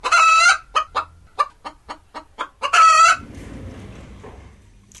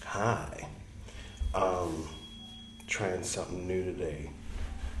trying something new today.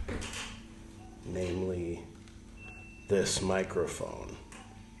 Namely, this microphone.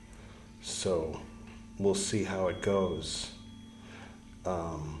 So, we'll see how it goes.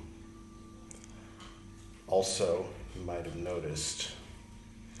 Also, you might have noticed,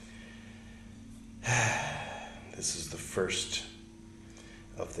 this is the first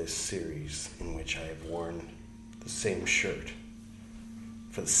of this series in which I have worn the same shirt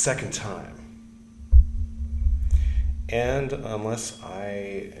for the second time. And unless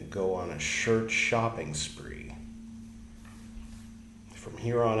I go on a shirt shopping spree, from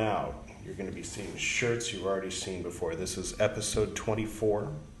here on out, you're going to be seeing shirts you've already seen before. This is episode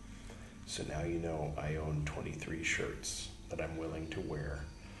 24. So now you know I own 23 shirts that I'm willing to wear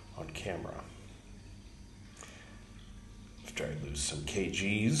on camera. After I lose some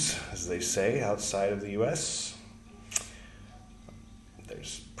kgs, as they say, outside of the US,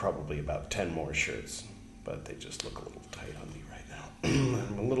 there's probably about 10 more shirts, but they just look a little tight on me right now.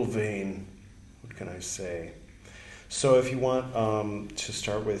 I'm a little vain. What can I say? So if you want to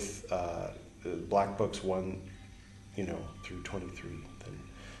start with Black Books 1, through 23, then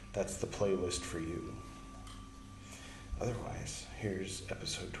that's the playlist for you. Otherwise, here's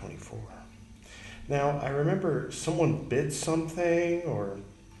episode 24. Now, I remember someone bit something or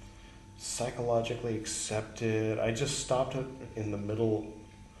psychologically accepted. I just stopped in the middle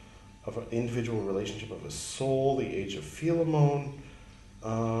of an individual relationship of a soul, the age of Philemon,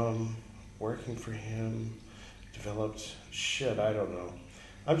 working for him, developed I don't know.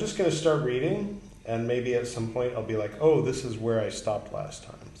 I'm just going to start reading, and maybe at some point I'll be like, oh, this is where I stopped last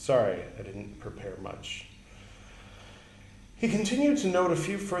time. Sorry, I didn't prepare much. He continued to note a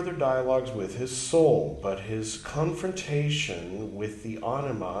few further dialogues with his soul, but his confrontation with the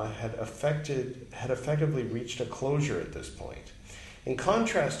anima had effectively reached a closure at this point. In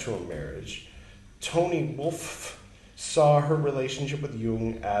contrast to a marriage, Toni Wolff saw her relationship with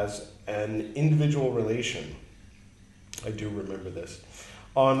Jung as an individual relation. I do remember this.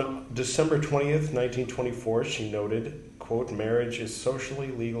 On December 20th, 1924, she noted, quote, marriage is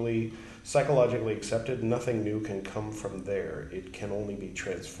socially, legally, psychologically accepted. Nothing new can come from there. It can only be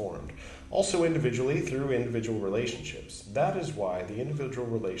transformed. Also individually through individual relationships. That is why the individual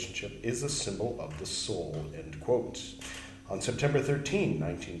relationship is a symbol of the soul, end quote. On September 13,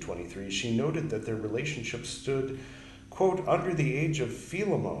 1923, she noted that their relationship stood, quote, under the age of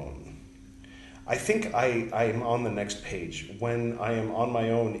Philemon. I think I am on the next page. When I am on my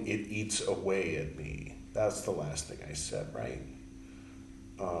own, it eats away at me. That's the last thing I said, right?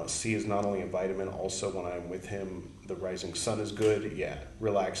 C is not only a vitamin, also when I'm with him, the rising sun is good. Yeah,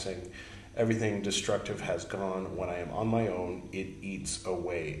 relaxing. Everything destructive has gone. When I am on my own, it eats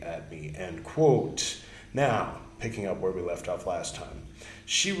away at me, end quote. Now, picking up where we left off last time.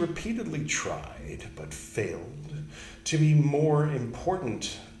 She repeatedly tried, but failed, to be more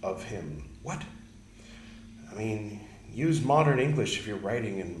important of him. What? I mean, use modern English if you're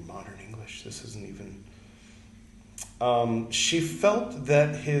writing in modern English. This isn't even... She felt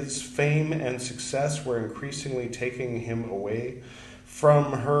that his fame and success were increasingly taking him away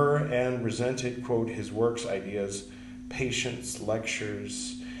from her and resented, quote, his works, ideas, patience,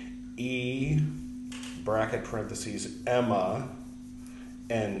 lectures, bracket parentheses, Emma,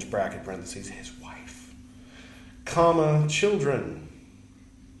 end bracket parentheses, his wife, comma, children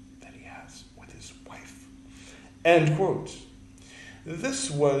that he has with his wife, end quote. This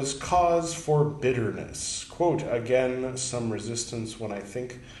was cause for bitterness. Quote, again, some resistance when I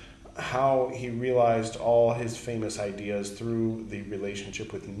think how he realized all his famous ideas through the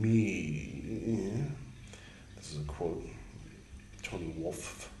relationship with me. This is a quote, Toni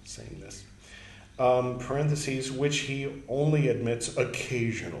Wolff saying this. Parentheses, which he only admits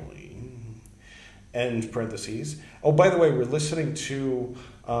occasionally. End parentheses. Oh, by the way, we're listening to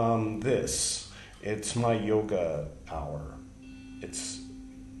this. It's my yoga hour.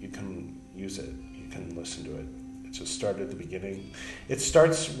 You can use it. You can listen to it. It just started at the beginning. It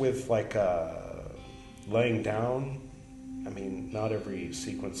starts with laying down. I mean, not every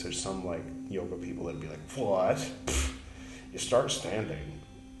sequence. There's some yoga people that'd be like, what? Pfft. You start standing.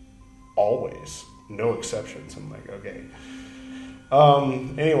 Always. No exceptions. I'm like, okay.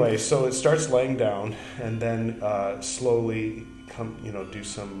 Anyway, so it starts laying down and then slowly do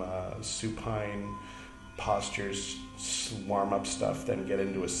some supine postures, warm up stuff, then get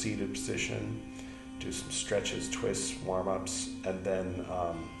into a seated position, do some stretches, twists, warm ups, and then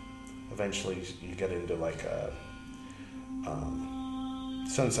eventually you get into a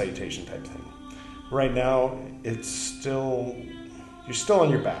sun salutation type thing. Right now, you're still on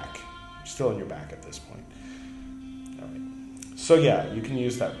your back. You're still on your back at this point. All right. So yeah, you can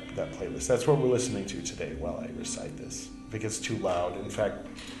use that playlist. That's what we're listening to today while I recite this. If it gets too loud, in fact,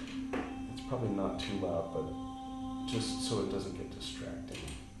 it's probably not too loud, but just so it doesn't get distracting.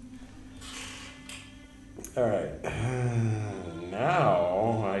 All right,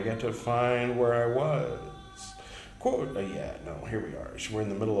 now I get to find where I was. Quote, here we are. So we're in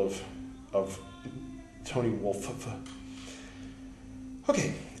the middle of Tony Wolff.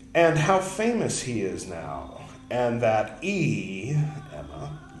 Okay, and how famous he is now, and that Jung,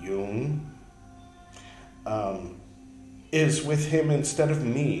 is with him instead of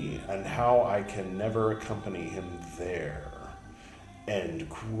me, and how I can never accompany him there. End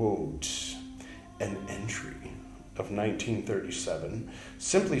quote. An entry of 1937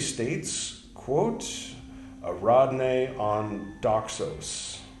 simply states, quote, Ariadne on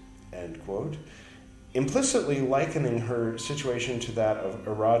Doxos, end quote, implicitly likening her situation to that of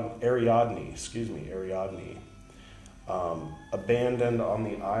Ariadne, abandoned on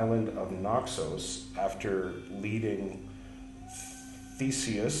the island of Naxos after leading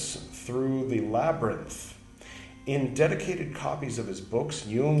Theseus through the labyrinth. In dedicated copies of his books,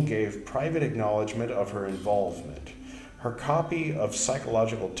 Jung gave private acknowledgement of her involvement. Her copy of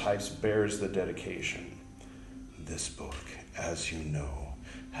Psychological Types bears the dedication. This book, as you know,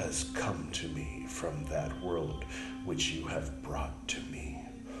 has come to me from that world which you have brought to me.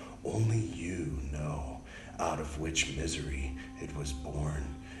 Only you know out of which misery it was born,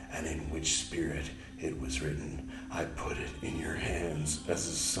 and in which spirit it was written. I put it in your hands as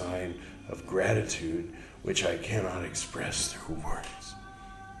a sign of gratitude which I cannot express through words.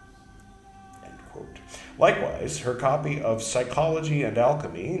 End quote. Likewise, her copy of Psychology and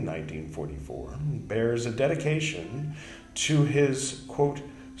Alchemy, 1944, bears a dedication to his, quote,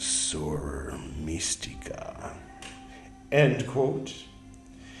 Soror Mystica, end quote.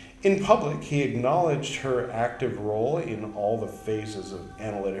 In public, he acknowledged her active role in all the phases of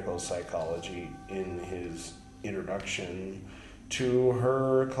analytical psychology in his introduction to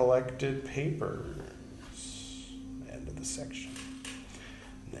her collected papers. End of the section.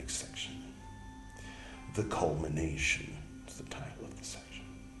 Next section. The Culmination is the title of the section.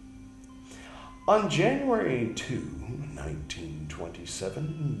 On January 2,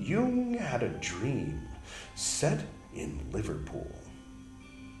 1927, Jung had a dream set in Liverpool.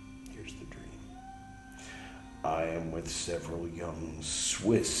 Here's the dream. I am with several young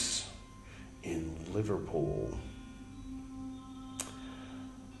Swiss in Liverpool.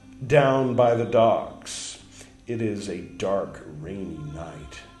 Down by the docks, it is a dark, rainy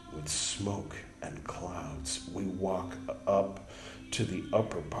night with smoke and clouds. We walk up to the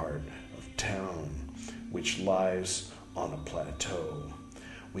upper part of town, which lies on a plateau.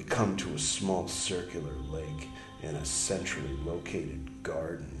 We come to a small circular lake in a centrally located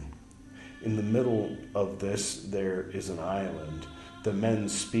garden. In the middle of this, there is an island. The men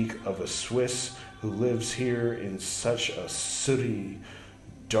speak of a Swiss who lives here in such a sooty,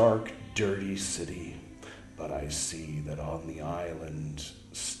 dark, dirty city. But I see that on the island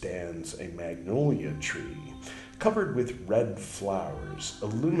stands a magnolia tree covered with red flowers,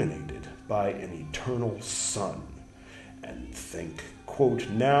 illuminated by an eternal sun, and think, quote,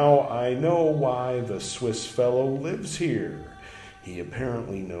 now I know why the Swiss fellow lives here. He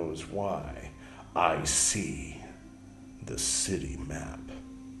apparently knows why. I see the city map.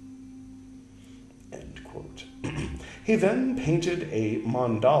 End quote. He then painted a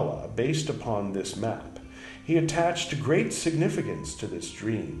mandala based upon this map. He attached great significance to this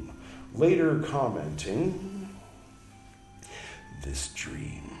dream, later commenting, this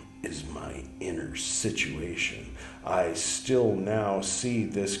dream is my inner situation. I still now see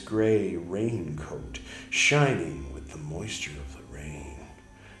this gray raincoat shining with the moisture of the rain,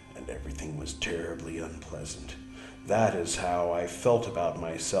 and everything was terribly unpleasant. That is how I felt about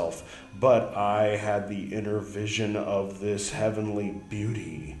myself, but I had the inner vision of this heavenly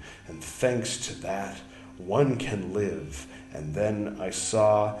beauty, and thanks to that, one can live. And then I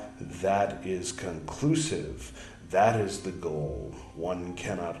saw that is conclusive. That is the goal. One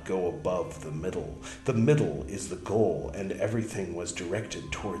cannot go above the middle. The middle is the goal, and everything was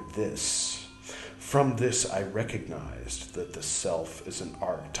directed toward this. From this, I recognized that the self is an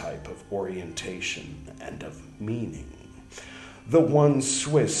archetype of orientation and of meaning. The one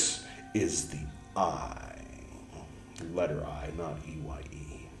Swiss is the I. Letter I, not E-Y-E.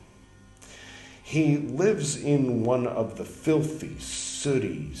 He lives in one of the filthy,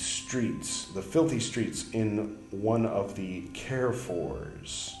 sooty streets, in one of the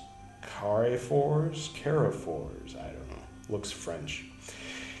Carrefours, I don't know, looks French.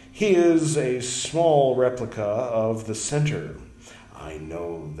 He is a small replica of the center. I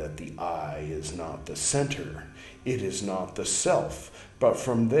know that the I is not the center, it is not the self, but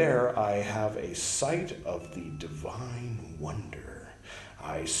from there I have a sight of the divine wonder.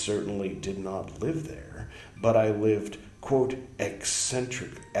 I certainly did not live there, but I lived, quote,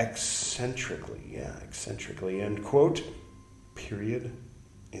 eccentrically, end quote, period,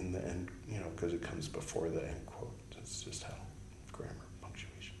 in the end, because it comes before the end quote. That's just how grammar,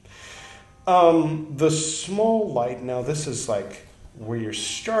 punctuation. The small light, now this is like where you're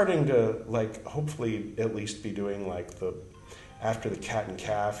starting to, like, hopefully at least be doing like after the cat and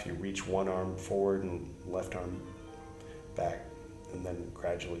calf, you reach one arm forward and left arm back, and then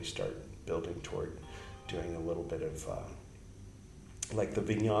gradually start building toward doing a little bit of like the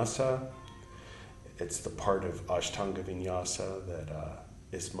vinyasa. It's the part of Ashtanga vinyasa that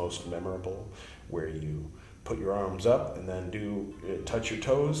is most memorable, where you put your arms up and then touch your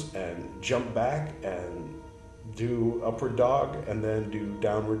toes and jump back and do upward dog and then do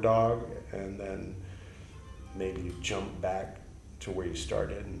downward dog, and then maybe you jump back to where you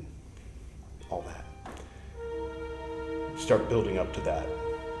started and all that. Start building up to that.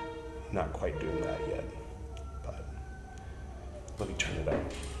 Not quite doing that yet, but let me turn it up.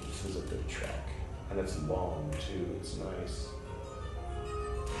 This is a good track, and it's long too. It's nice.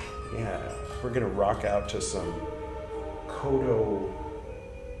 Yeah, we're gonna rock out to some Kodo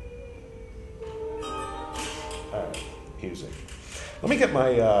music. Let me get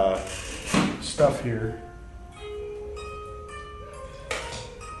my stuff here.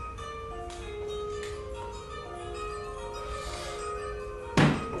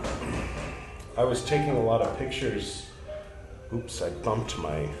 I was taking a lot of pictures. Oops, I bumped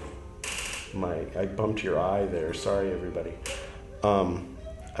I bumped your eye there. Sorry, everybody.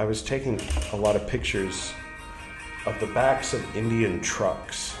 I was taking a lot of pictures of the backs of Indian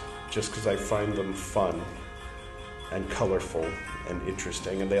trucks just because I find them fun and colorful and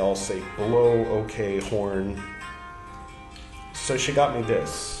interesting, and they all say blow okay horn. So she got me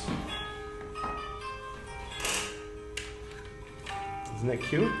this. Isn't that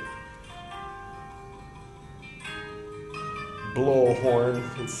cute? Blow a horn,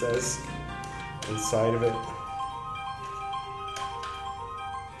 it says inside of it.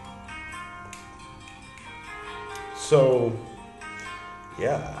 So,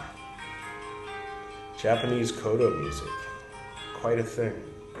 yeah, Japanese Kodo music, quite a thing,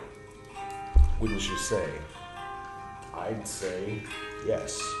 wouldn't you say? I'd say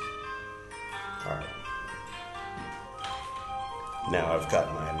yes. All right. Now I've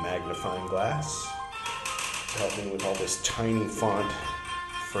got my magnifying glass to help me with all this tiny font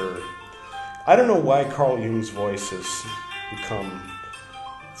I don't know why Carl Jung's voice has become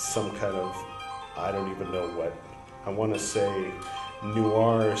some kind of, I don't even know what, I want to say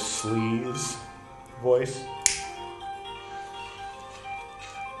noir sleaze voice.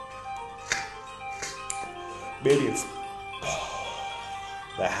 Maybe it's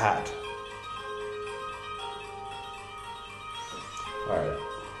the hat. All right.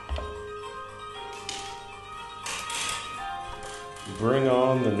 Bring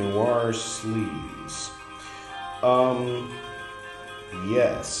on the noir sleaze.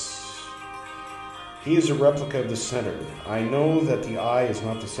 Yes. He is a replica of the center. I know that the I is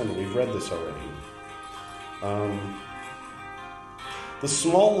not the center. We've read this already. The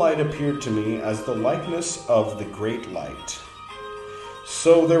small light appeared to me as the likeness of the great light.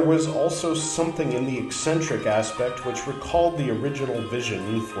 So there was also something in the eccentric aspect which recalled the original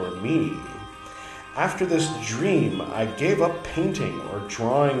vision for me. After this dream, I gave up painting or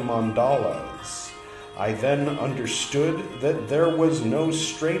drawing mandalas. I then understood that there was no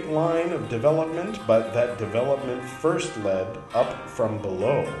straight line of development, but that development first led up from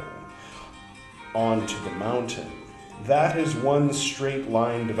below onto the mountain. That is one straight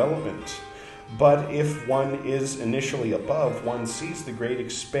line development. But if one is initially above, one sees the great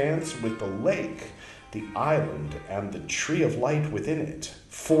expanse with the lake, the island, and the tree of light within it.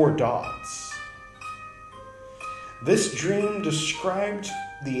 4 dots. This dream described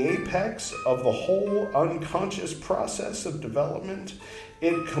the apex of the whole unconscious process of development.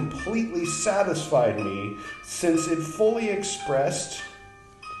 It completely satisfied me since it fully expressed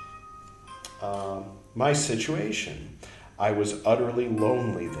my situation. I was utterly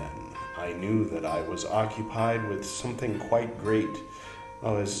lonely then. I knew that I was occupied with something quite great.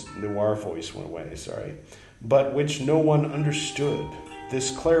 Oh, his noir voice went away, sorry. But which no one understood.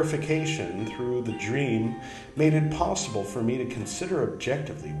 This clarification through the dream made it possible for me to consider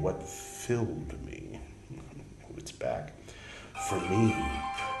objectively what filled me. It's back. For me,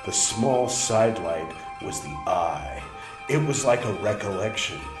 the small sidelight was the I. It was like a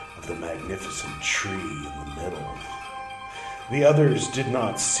recollection of the magnificent tree in the middle. The others did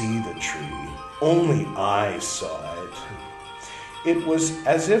not see the tree. Only I saw it. It was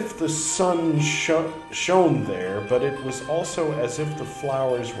as if the sun shone there, but it was also as if the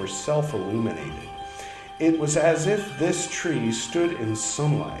flowers were self-illuminated. It was as if this tree stood in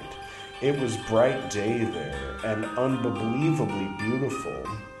sunlight. It was bright day there, and unbelievably beautiful.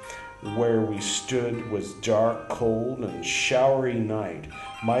 Where we stood was dark, cold, and showery night.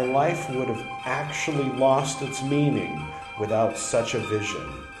 My life would have actually lost its meaning without such a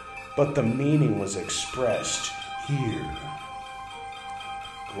vision. But the meaning was expressed here.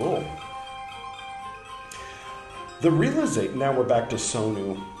 Cool. The realization, now we're back to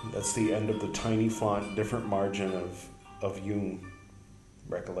Sonu. That's the end of the tiny font, different margin of Jung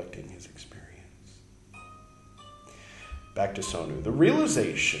recollecting his experience. Back to Sonu. The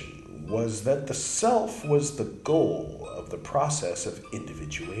realization was that the self was the goal of the process of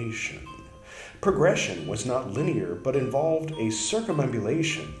individuation. Progression was not linear, but involved a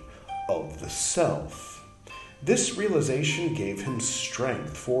circumambulation of the self. This realization gave him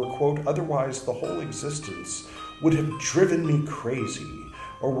strength, for, quote, otherwise the whole existence would have driven me crazy,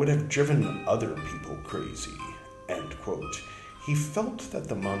 or would have driven other people crazy, end quote. He felt that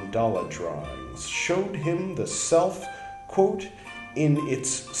the mandala drawings showed him the self, quote, in its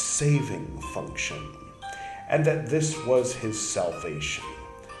saving function, and that this was his salvation.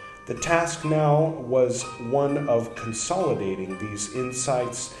 The task now was one of consolidating these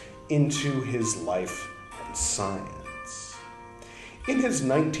insights into his life and science. In his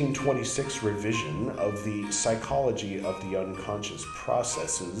 1926 revision of the psychology of the unconscious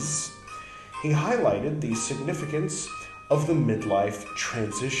processes, he highlighted the significance of the midlife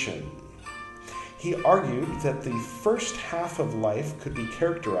transition. He argued that the first half of life could be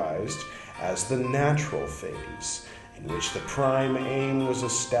characterized as the natural phase, in which the prime aim was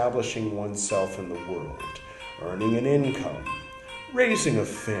establishing oneself in the world, earning an income, raising a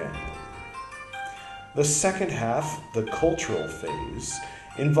family. The second half, the cultural phase,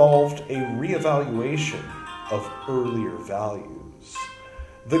 involved a reevaluation of earlier values.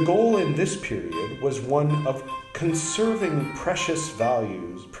 The goal in this period was one of conserving previous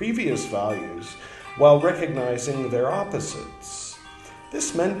values, while recognizing their opposites.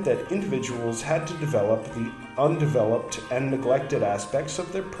 This meant that individuals had to develop the undeveloped and neglected aspects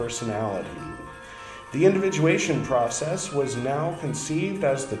of their personality. The individuation process was now conceived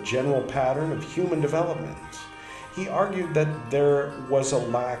as the general pattern of human development. He argued that there was a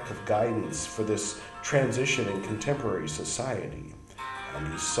lack of guidance for this transition in contemporary society,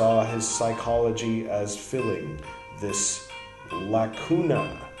 and he saw his psychology as filling this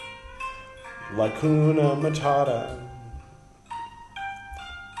lacuna matata.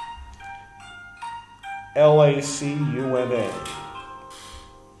 LACUNA.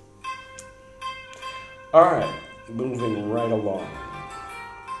 All right, moving right along.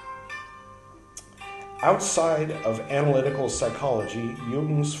 Outside of analytical psychology,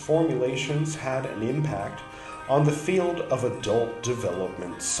 Jung's formulations had an impact on the field of adult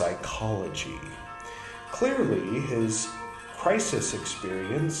development psychology. Clearly, his crisis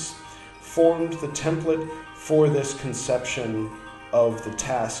experience formed the template for this conception of the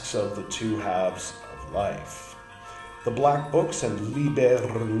tasks of the two halves of life. The Black Books and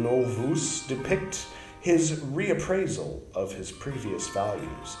Liber Novus depict his reappraisal of his previous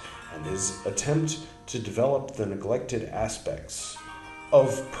values and his attempt to develop the neglected aspects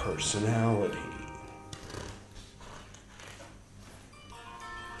of personality.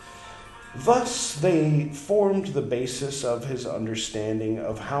 Thus, they formed the basis of his understanding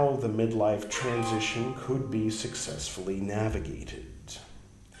of how the midlife transition could be successfully navigated.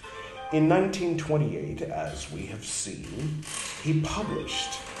 In 1928, as we have seen, he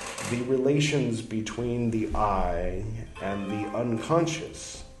published The Relations Between the I and the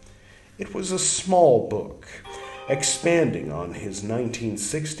Unconscious. It was a small book, expanding on his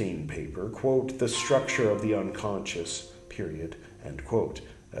 1916 paper, quote, The Structure of the Unconscious, period, end quote.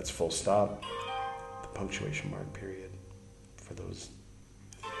 That's full stop, the punctuation mark period, for those.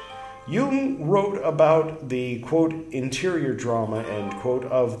 Jung wrote about the, quote, interior drama, end quote,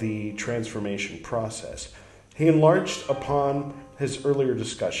 of the transformation process. He enlarged upon his earlier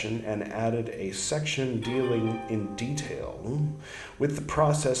discussion and added a section dealing in detail with the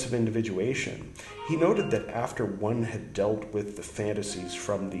process of individuation. He noted that after one had dealt with the fantasies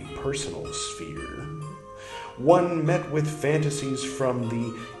from the personal sphere, one met with fantasies from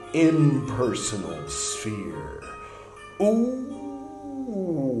the impersonal sphere.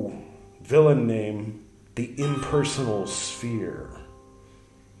 Ooh, villain name, the impersonal sphere.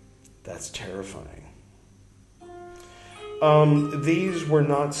 That's terrifying. These were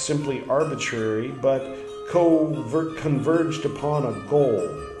not simply arbitrary, but converged upon a goal.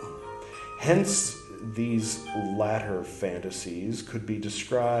 Hence, these latter fantasies could be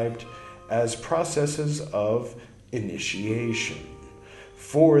described as processes of initiation.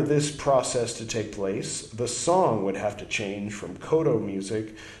 For this process to take place, the song would have to change from coda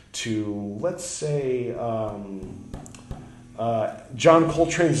music to, let's say, John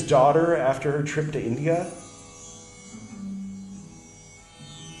Coltrane's daughter after her trip to India.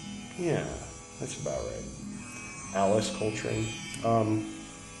 Yeah, that's about right. Alice Coltrane.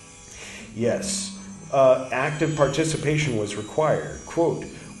 Yes, active participation was required. Quote,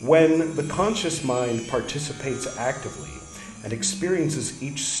 when the conscious mind participates actively and experiences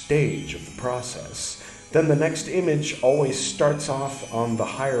each stage of the process, then the next image always starts off on the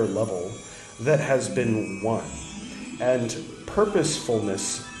higher level that has been won, and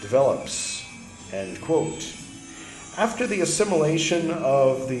purposefulness develops, end quote. After the assimilation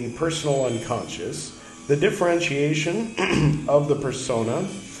of the personal unconscious, the differentiation of the persona,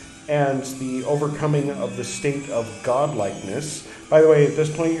 and the overcoming of the state of godlikeness. By the way, at this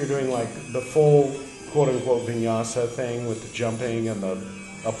point you're doing like the full quote-unquote vinyasa thing with the jumping and the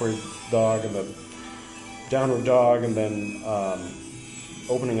upward dog and the downward dog, and then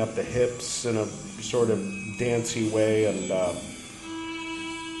opening up the hips in a sort of dancey way, and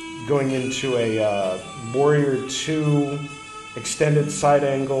going into a Warrior 2 extended side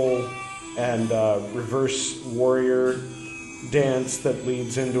angle and reverse warrior dance that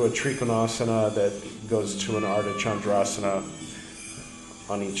leads into a Trikonasana that goes to an Ardha Chandrasana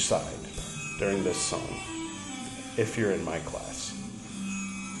on each side during this song, if you're in my class.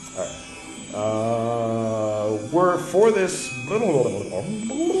 All right. We're for this.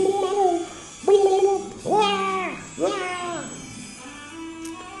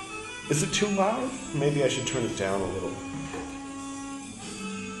 Is it too loud? Maybe I should turn it down a little.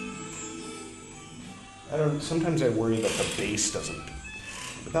 Sometimes I worry that the bass doesn't.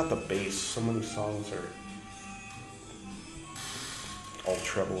 Without the bass, so many songs are all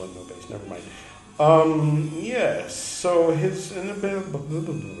treble and no bass. Never mind. Yes. So what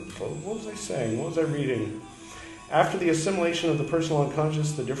was I saying? What was I reading? After the assimilation of the personal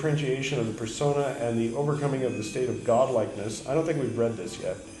unconscious, the differentiation of the persona, and the overcoming of the state of godlikeness. I don't think we've read this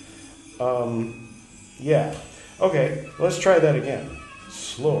yet. Yeah. Okay. Let's try that again.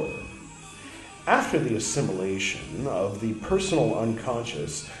 Slower. After the assimilation of the personal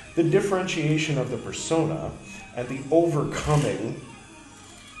unconscious, the differentiation of the persona, and the overcoming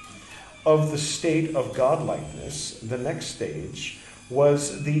of the state of godlikeness, the next stage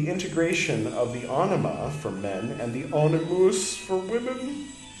was the integration of the anima for men and the animus for women.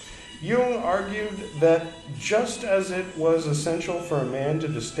 Jung argued that just as it was essential for a man to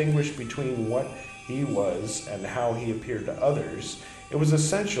distinguish between what he was and how he appeared to others, it was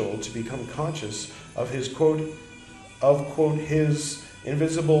essential to become conscious of his, quote, his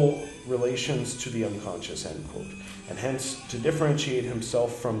invisible relations to the unconscious, end quote, and hence to differentiate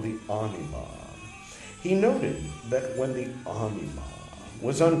himself from the anima. He noted that when the anima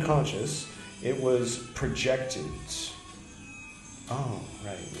was unconscious, it was projected. Oh,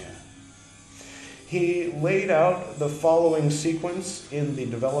 right, yeah. He laid out the following sequence in the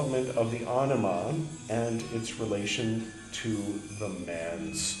development of the anima and its relation to the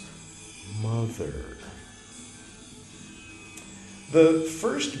man's mother. The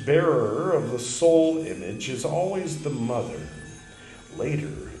first bearer of the soul image is always the mother.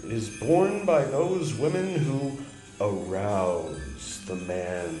 Later, it is borne by those women who arouse the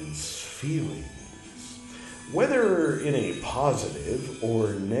man's feelings, whether in a positive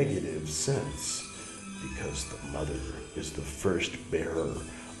or negative sense, because the mother is the first bearer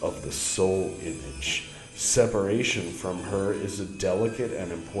of the soul image. Separation from her is a delicate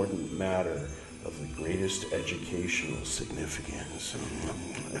and important matter of the greatest educational significance.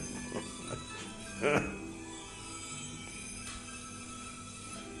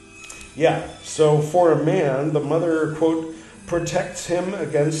 Yeah, so for a man, the mother, quote, protects him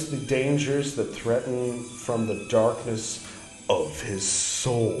against the dangers that threaten from the darkness of his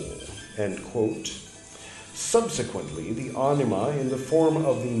soul, end quote. Subsequently, the anima, in the form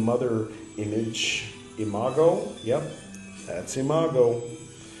of the mother image, imago, yep, that's imago.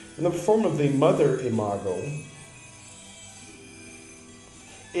 In the form of the mother imago,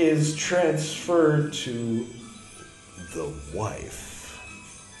 is transferred to the wife.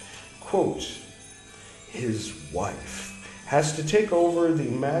 Quote, his wife has to take over the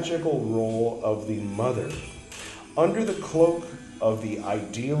magical role of the mother under the cloak of the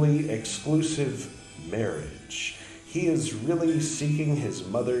ideally exclusive marriage. He is really seeking his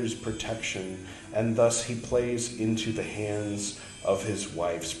mother's protection, and thus he plays into the hands of his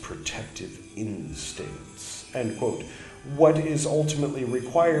wife's protective instincts. End quote. What is ultimately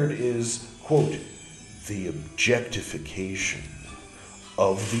required is, quote, the objectification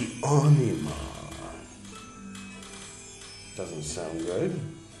of the anima. Doesn't sound good.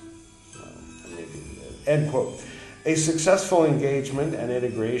 Well, maybe. End quote. A successful engagement and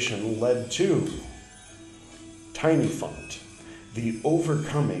integration led to tiny font, the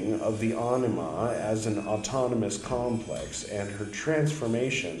overcoming of the anima as an autonomous complex and her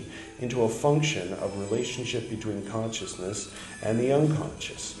transformation into a function of relationship between consciousness and the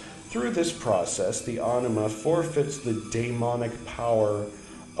unconscious. Through this process, the anima forfeits the daemonic power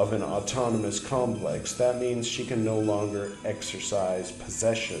of an autonomous complex. That means she can no longer exercise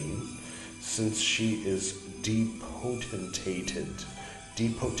possession since she is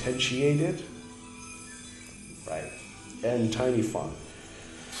depotentiated, right, and tiny font.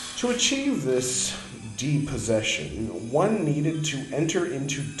 To achieve this depossession, one needed to enter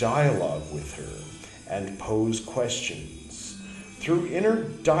into dialogue with her and pose questions. Through inner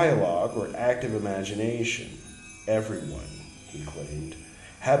dialogue or active imagination, everyone, he claimed,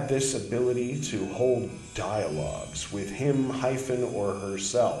 had this ability to hold dialogues with him or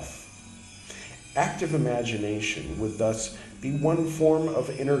herself. Active imagination would thus be one form of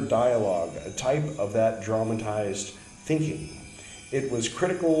inner dialogue, a type of that dramatized thinking. It was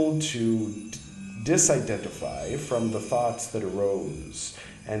critical to disidentify from the thoughts that arose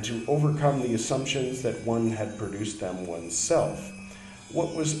and to overcome the assumptions that one had produced them oneself.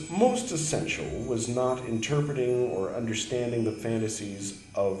 What was most essential was not interpreting or understanding the fantasies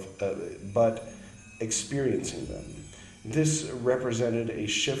but experiencing them. This represented a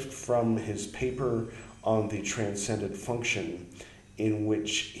shift from his paper on the transcendent function, in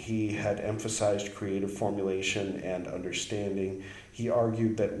which he had emphasized creative formulation and understanding. He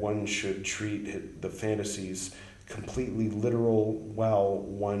argued that one should treat the fantasies completely literal while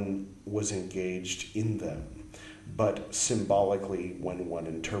one was engaged in them, but symbolically when one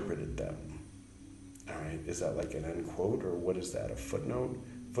interpreted them. All right, is that like an end quote, or what is that, a footnote?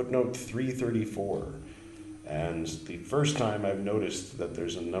 Footnote 334. And the first time I've noticed that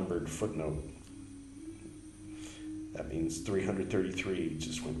there's a numbered footnote. That means 333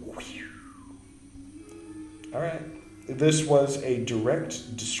 just went whew. All right. This was a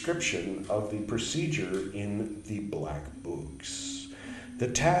direct description of the procedure in the Black Books. The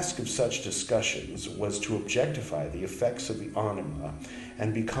task of such discussions was to objectify the effects of the anima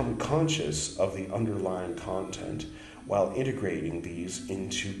and become conscious of the underlying content while integrating these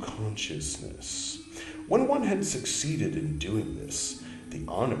into consciousness. When one had succeeded in doing this, the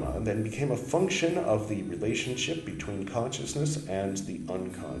anima then became a function of the relationship between consciousness and the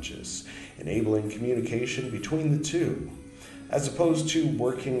unconscious, enabling communication between the two, as opposed to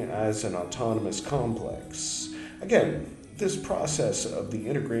working as an autonomous complex. Again, this process of the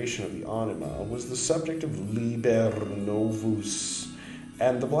integration of the anima was the subject of Liber Novus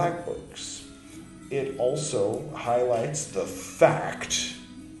and the Black Books. It also highlights the fact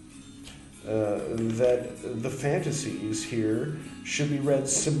that the fantasies here should be read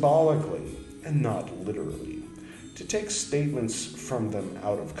symbolically and not literally. To take statements from them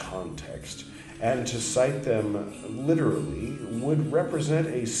out of context and to cite them literally would represent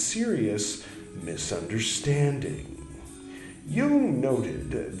a serious misunderstanding. Jung noted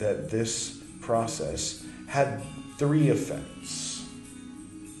that this process had 3 effects.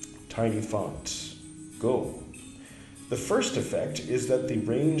 Tiny font, go. The first effect is that the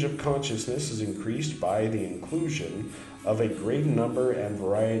range of consciousness is increased by the inclusion of a great number and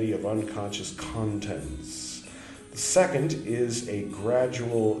variety of unconscious contents. The second is a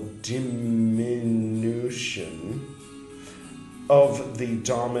gradual diminution of the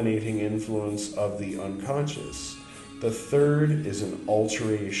dominating influence of the unconscious. The third is an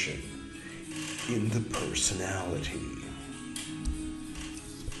alteration in the personality.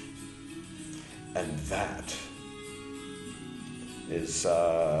 And that is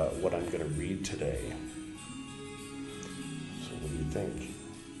what I'm going to read today. So what do you think?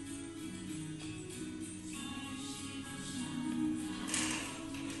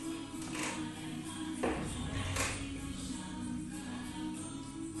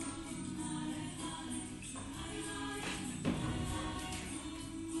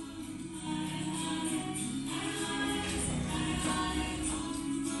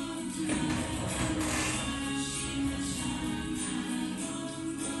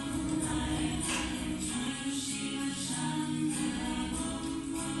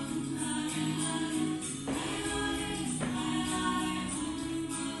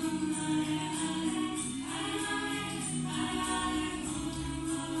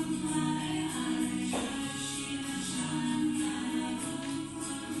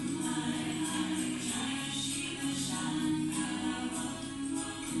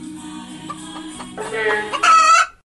 Oscar.